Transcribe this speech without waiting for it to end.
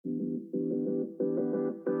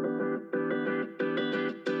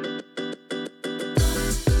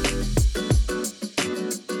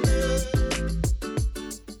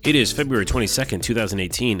It is February 22nd,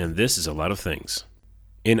 2018, and this is A Lot of Things.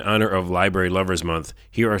 In honor of Library Lovers Month,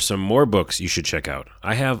 here are some more books you should check out.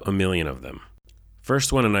 I have a million of them.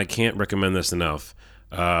 First one, and I can't recommend this enough,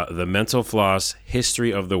 The Mental Floss,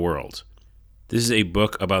 History of the World. This is a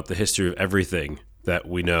book about the history of everything that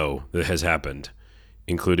we know that has happened,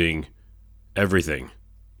 including everything.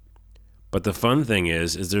 But the fun thing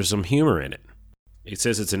is there's some humor in it. It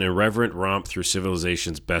says it's an irreverent romp through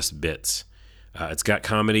civilization's best bits. It's got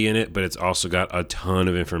comedy in it, but it's also got a ton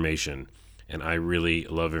of information. And I really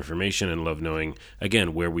love information and love knowing,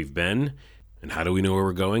 again, where we've been and how do we know where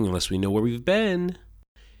we're going unless we know where we've been.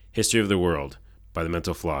 History of the World by The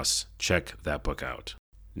Mental Floss. Check that book out.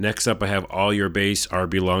 Next up, I have All Your Base Are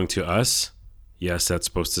Belong to Us. Yes, that's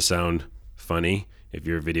supposed to sound funny. If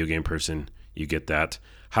you're a video game person, you get that.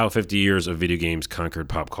 How 50 Years of Video Games Conquered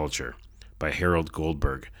Pop Culture by Harold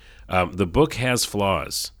Goldberg. The book has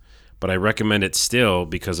flaws, but I recommend it still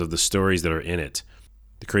because of the stories that are in it.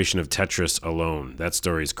 The creation of Tetris alone, that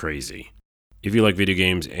story is crazy. If you like video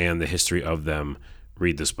games and the history of them,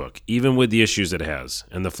 read this book, even with the issues it has.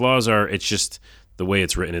 And the flaws are, it's just the way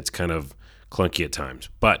it's written, it's kind of clunky at times.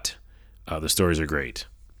 But the stories are great.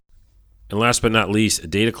 And last but not least,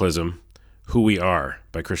 Dataclysm, Who We Are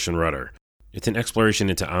by Christian Rudder. It's an exploration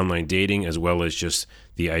into online dating as well as just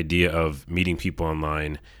the idea of meeting people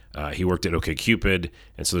online. He worked at OkCupid,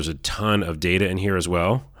 and so there's a ton of data in here as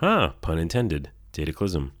well. Pun intended.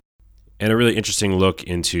 Dataclysm. And a really interesting look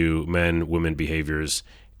into men-women behaviors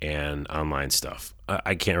and online stuff.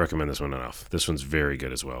 I can't recommend this one enough. This one's very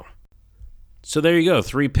good as well. So there you go.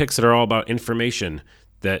 3 picks that are all about information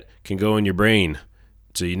that can go in your brain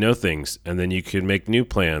so you know things, and then you can make new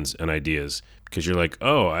plans and ideas because you're like,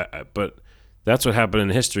 but that's what happened in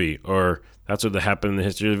history, or that's what happened in the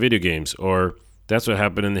history of video games, or that's what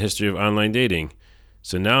happened in the history of online dating.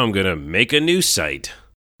 So now I'm going to make a new site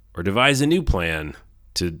or devise a new plan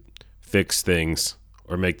to fix things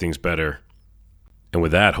or make things better. And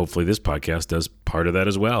with that, hopefully this podcast does part of that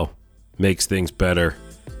as well. Makes things better.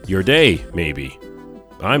 Your day, maybe.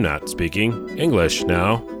 I'm not speaking English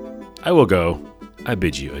now. I will go. I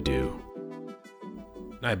bid you adieu.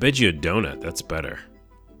 I bid you a donut. That's better.